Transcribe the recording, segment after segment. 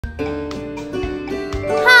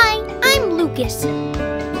focus.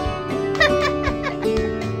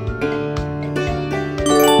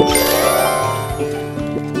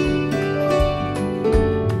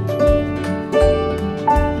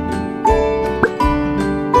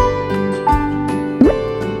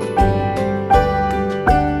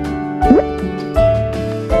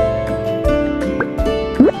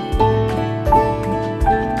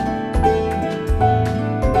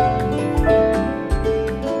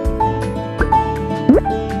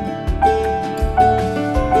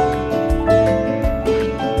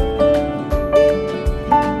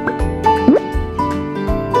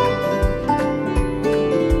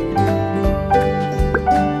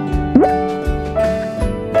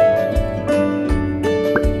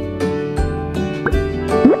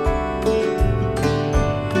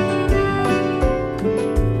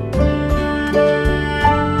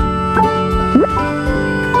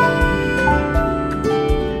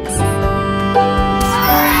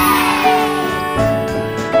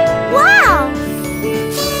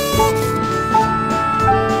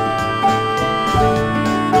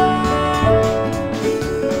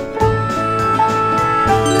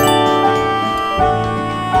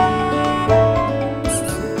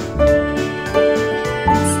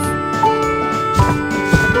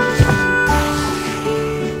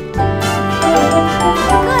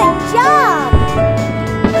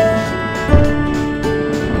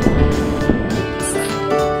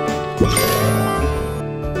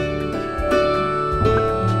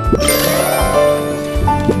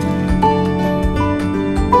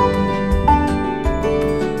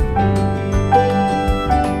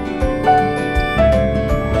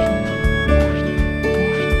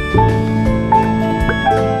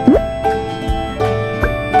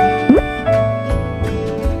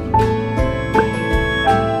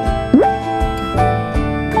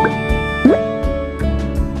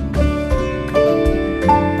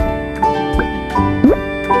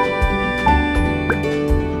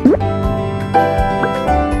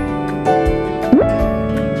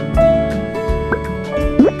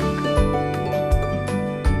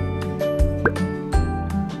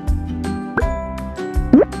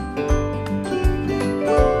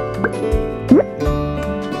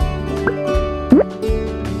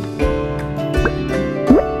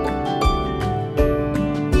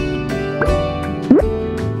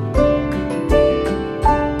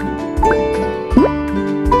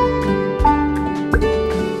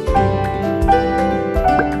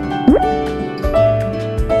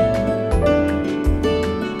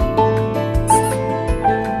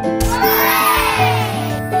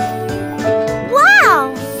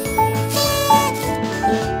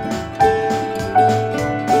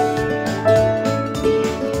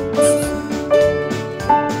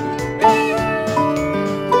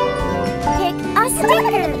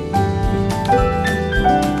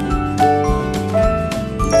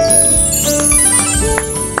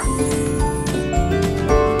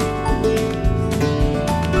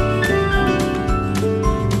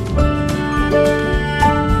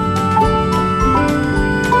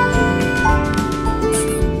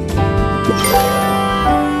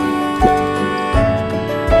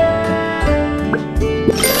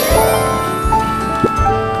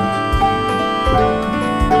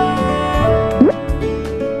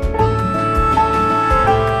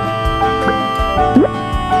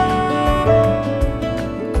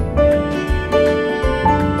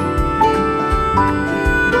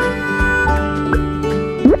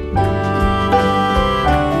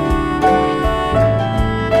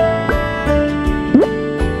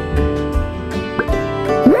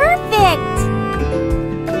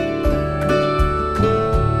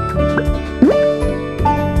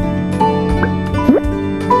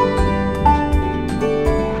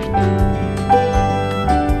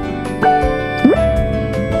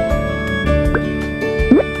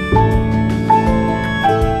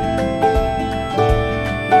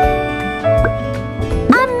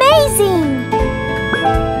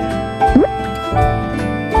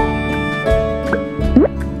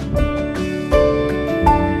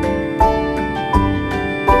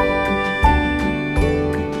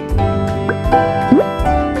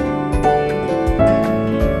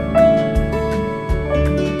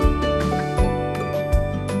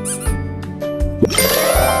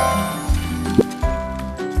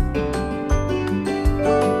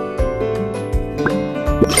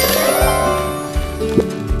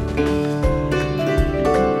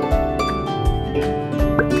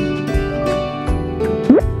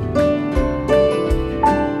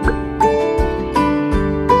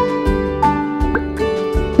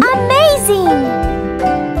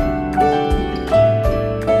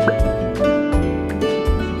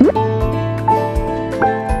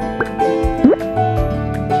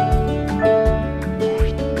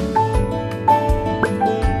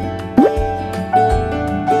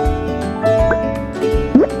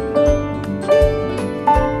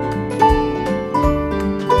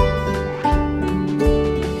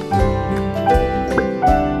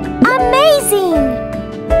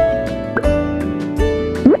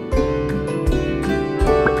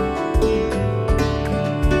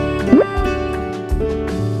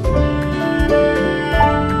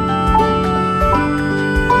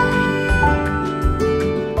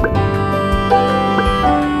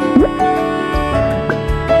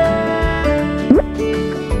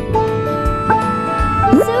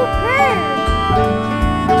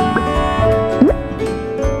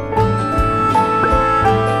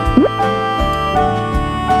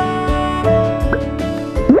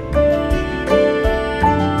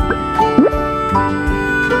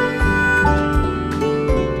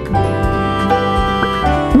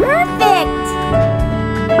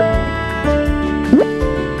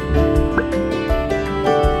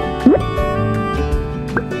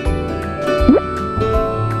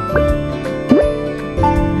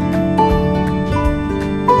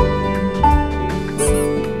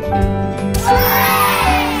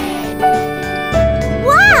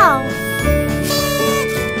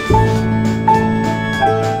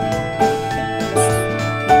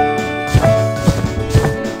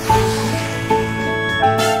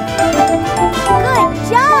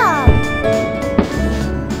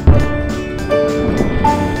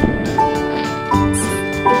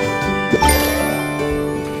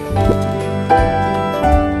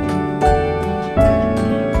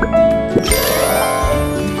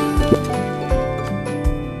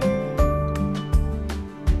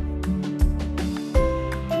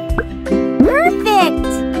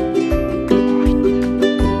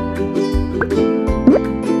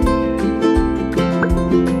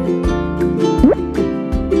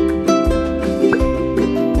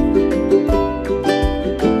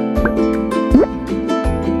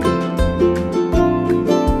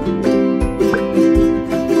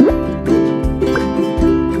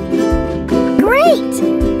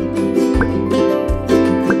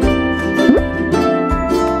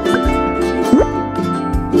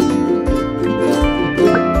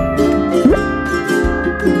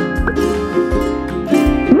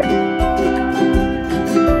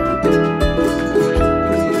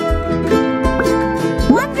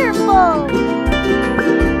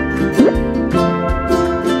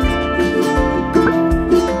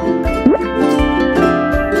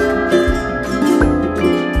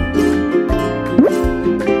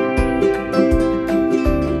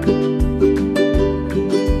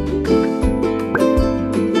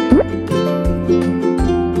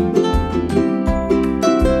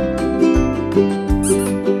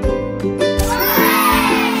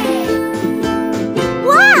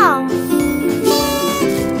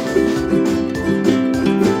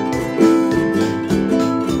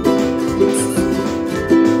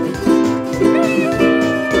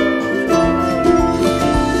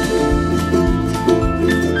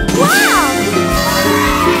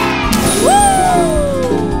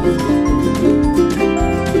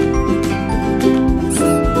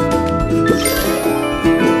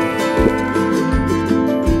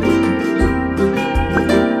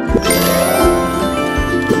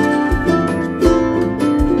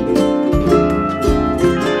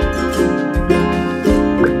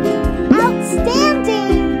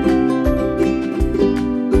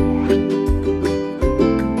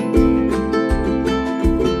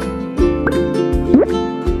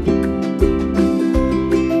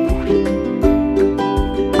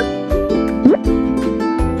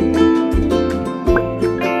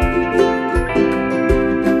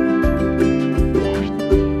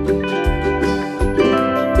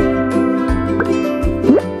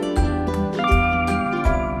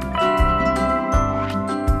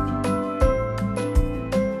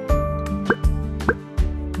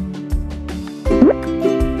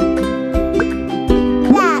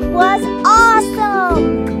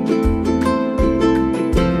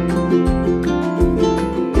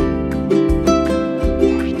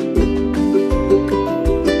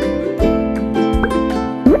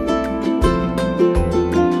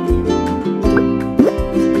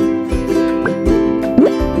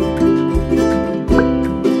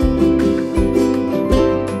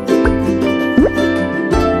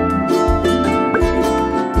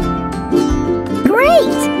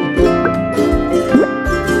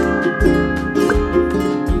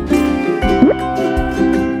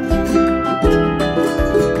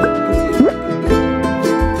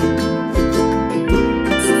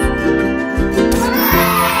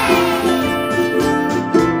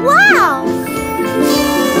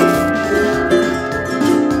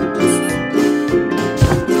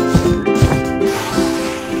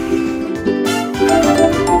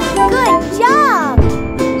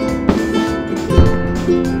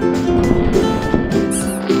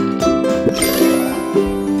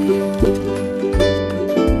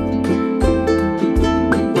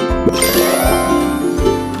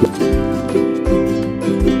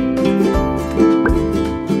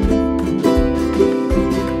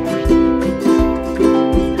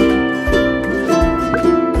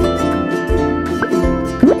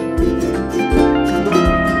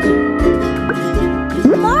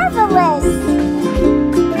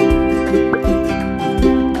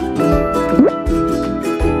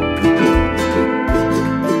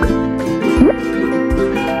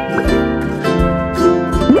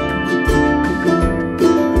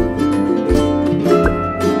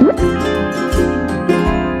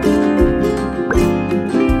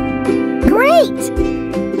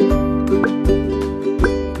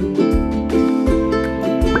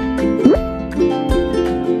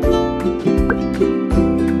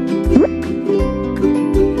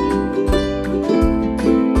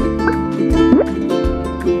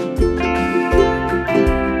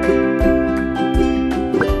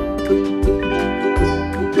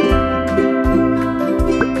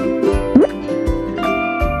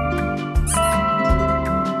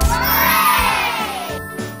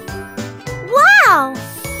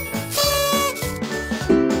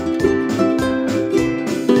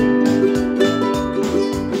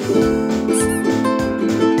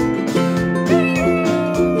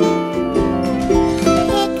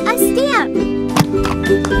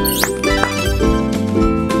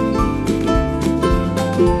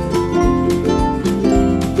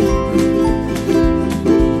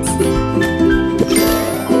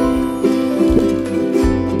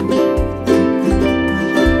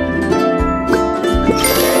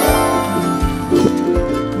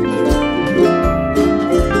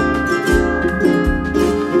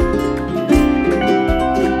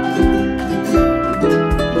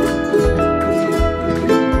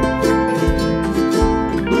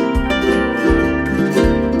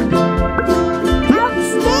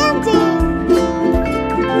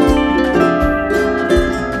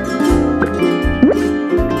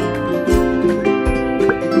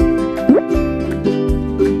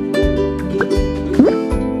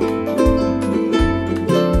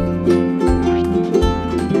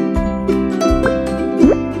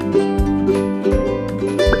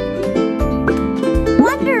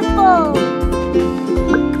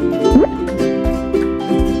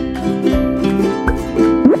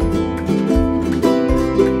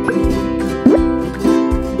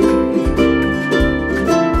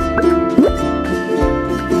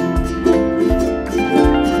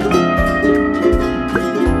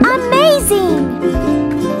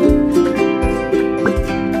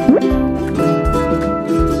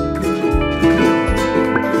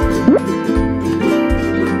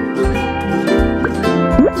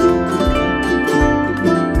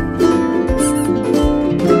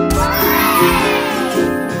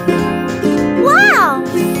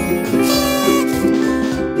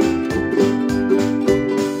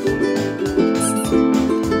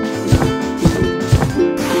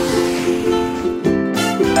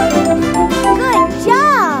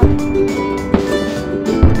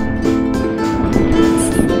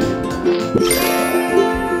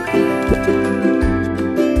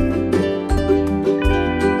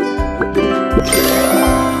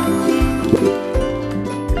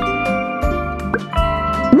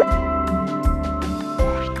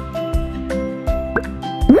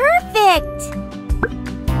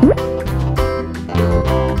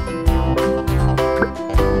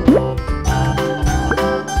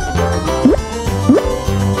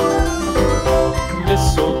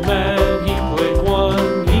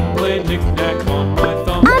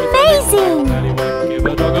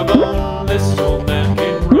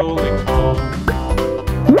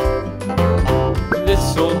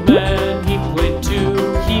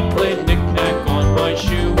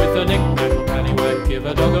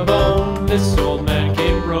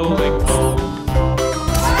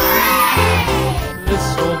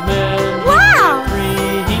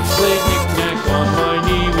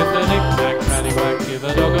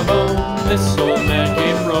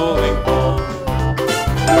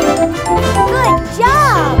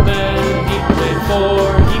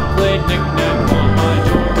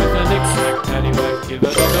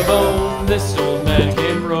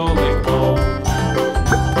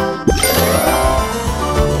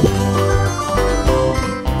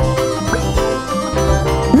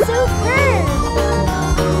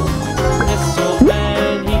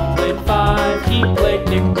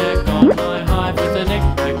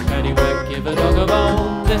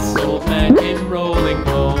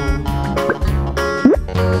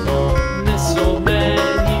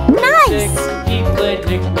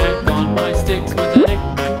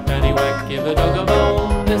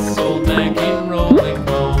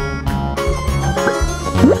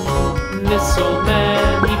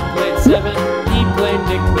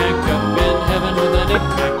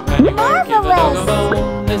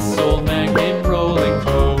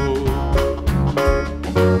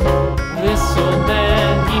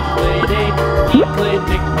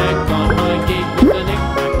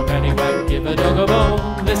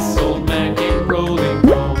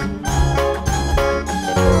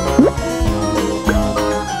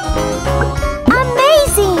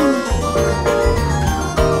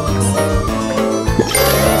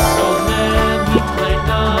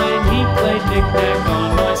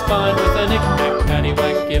 spine with a knick-knack,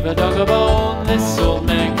 paddywhack, give a dog a bone. This old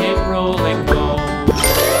man came rolling home.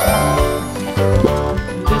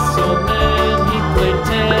 This old man, he played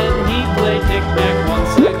 10, he played knick-knack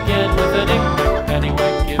once again with a knick-knack,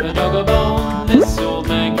 paddywhack, give a dog a bone. This old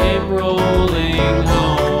man came rolling home.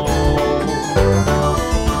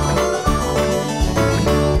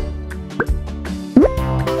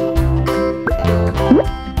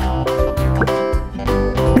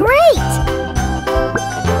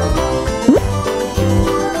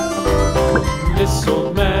 This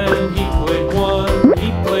old man, he played 1, he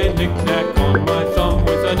played knick-knack on my thumb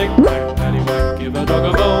with a knick-knack, paddywhack, give a dog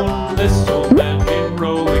a bone. This old man came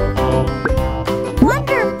rolling home.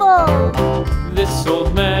 Wonderful! This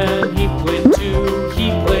old man, he played 2, he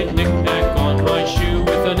played knick-knack on my shoe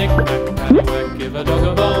with a knick-knack, paddywhack, give a dog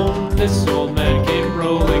a bone. This old man came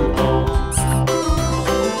rolling home.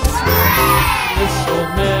 This old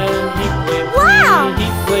man, he played 3, he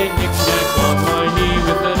played knick-knack on my knee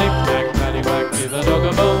with a knick-knack, paddywhack, give a dog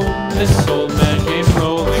a bone. This old man came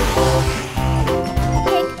rolling home.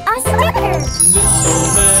 Pick a sticker! This old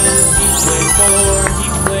man, he played 4, he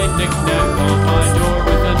played knick-knack on my door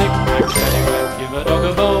with a knick-knack, paddywhack, give a dog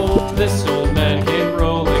a bone. This old man came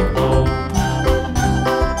rolling home.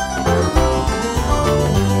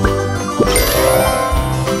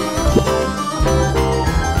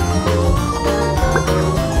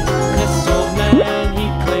 This old man, he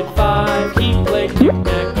played 5, he played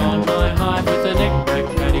knick-knack on my hive with a knick-knack,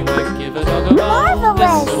 paddywhack, give a dog a bone.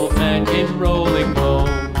 This old man came rolling home.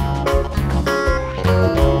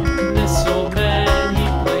 This old man, he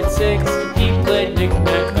played 6, he played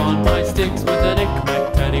knick-knack on my sticks with a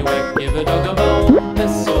knick-knack, paddywhack, give a dog a bone.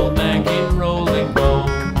 This old man came rolling home.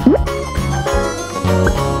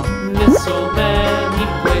 This old man, he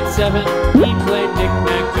played 7, he played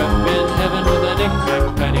knick-knack up in heaven with a knick-knack,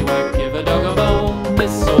 paddywhack, give a dog a bone.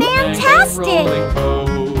 This old man came rolling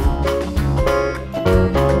home.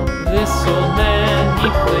 This old man, he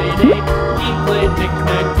played 8, he played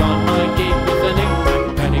knick-knack on my gate with a knick-knack,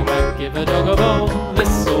 paddywhack, give a dog a bone.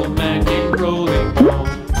 This old man came rolling home.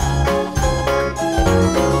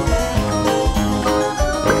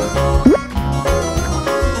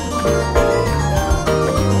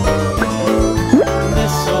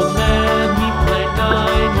 This old man, he played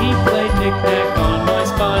 9, he played knick-knack on my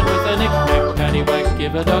spine with a knick-knack, paddywhack,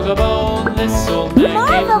 give a dog a bone. This old man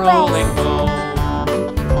came rolling home.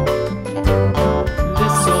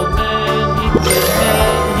 This old man, he played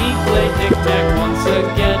 10, he played knick-knack once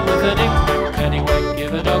again with a knick-knack, paddywhack,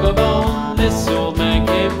 give a dog a bone. This old man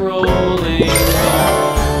came rolling home.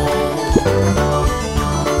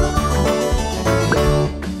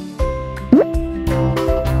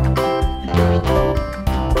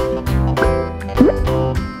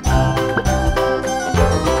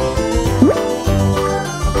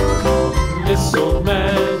 This old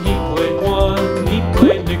man, he played 1, he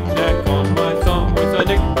played knick-knack on my thumb with a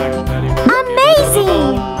knick-knack, paddywhack, give a dog a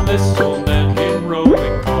bone. This old man came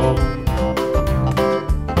rolling home.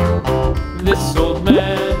 This old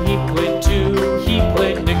man, he played 2, he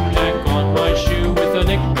played knick-knack on my shoe with a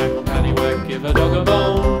knick-knack, paddywhack, give a dog a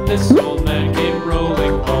bone. This old man came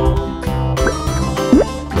rolling home.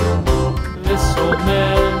 This old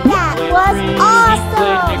man, he played 3, he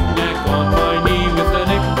played knick-knack on my knee with a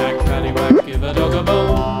knick-knack, paddywhack, give a dog a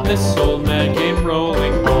bone. This old man came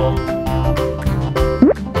rolling home.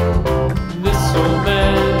 This old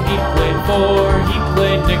man, he played 4, he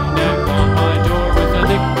played knick-knack on my door with a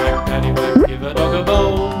knick-knack, paddywhack, give a dog a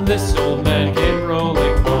bone. This old man came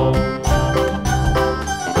rolling home.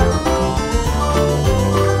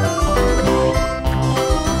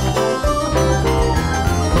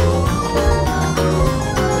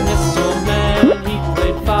 This old man, he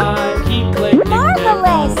played 5, he played knick-knack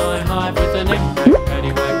on my hive with a knick-knack,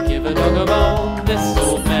 paddywhack, give a dog a bone. This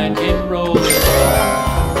old man came rolling home.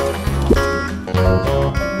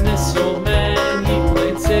 This old man, he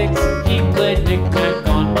played 6, he played knick-knack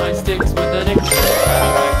on my sticks with a knick-knack,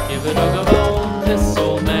 paddywhack, give a dog a bone. This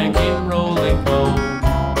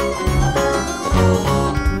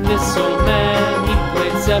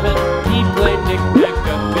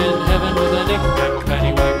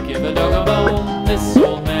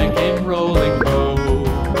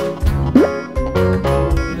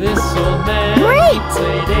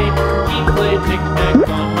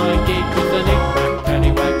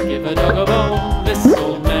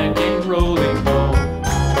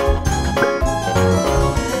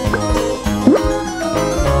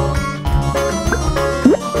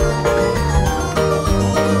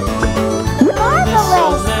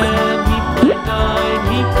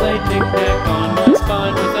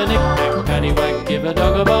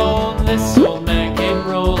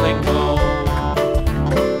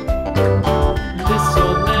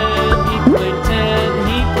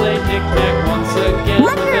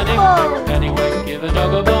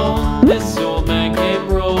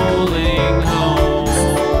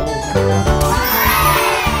Wow!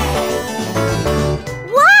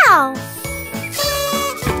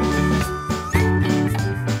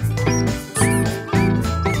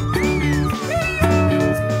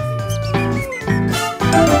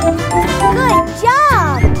 Good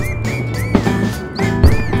job!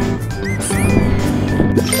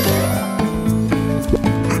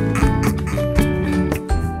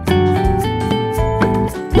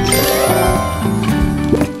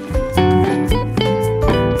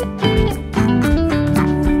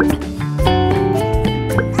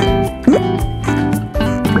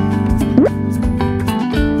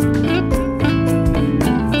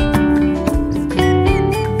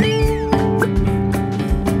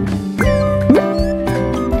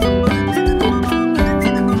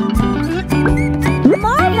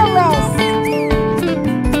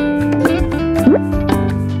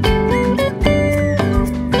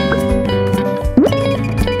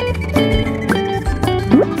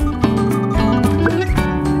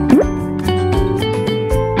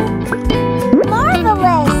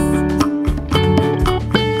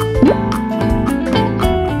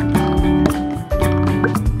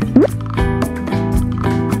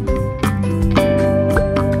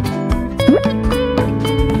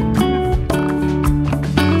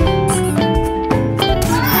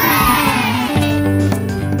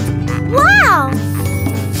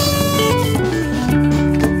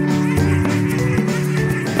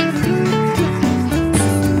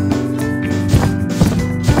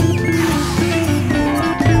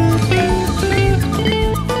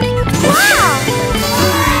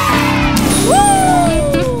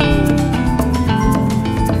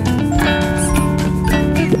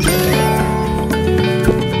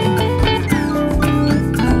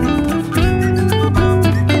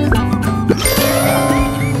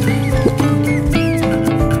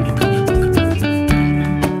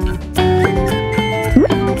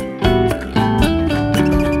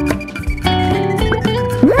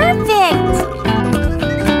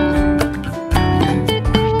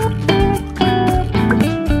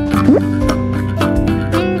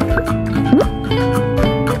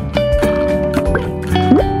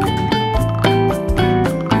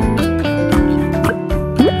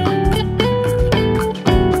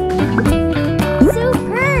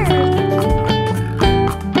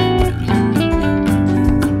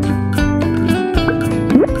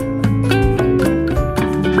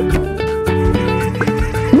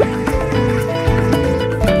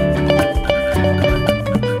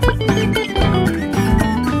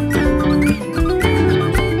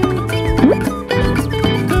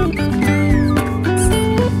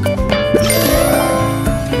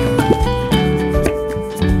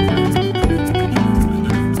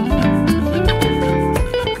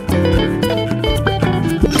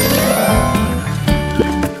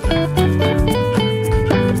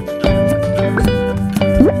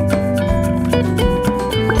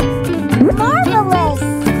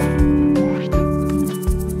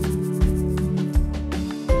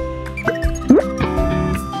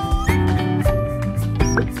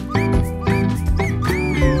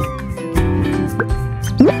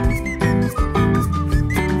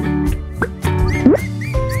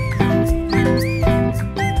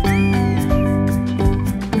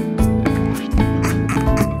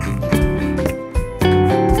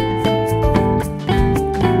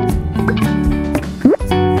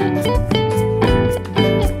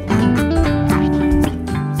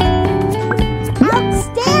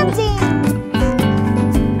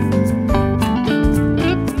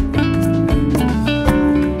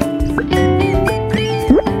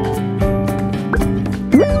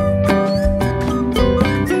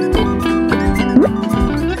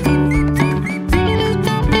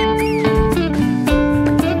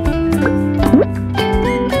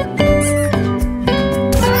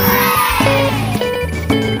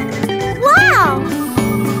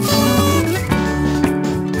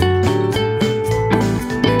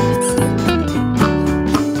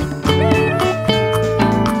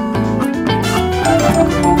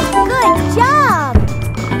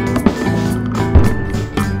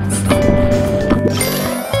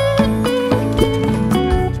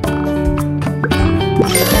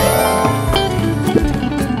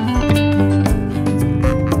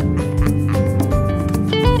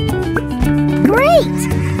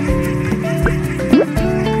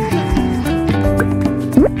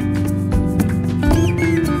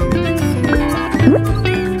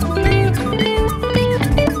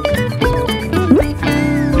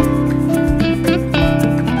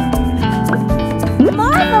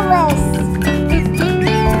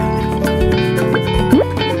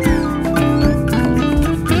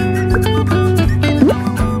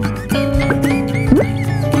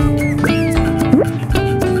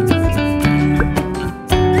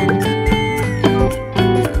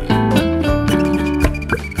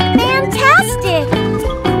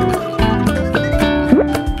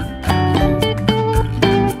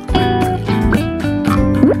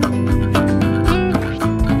 Wow!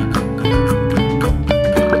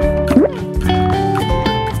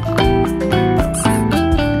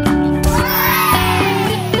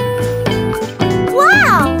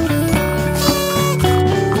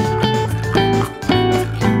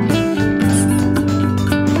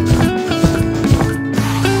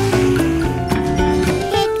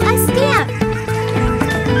 Pick a stamp.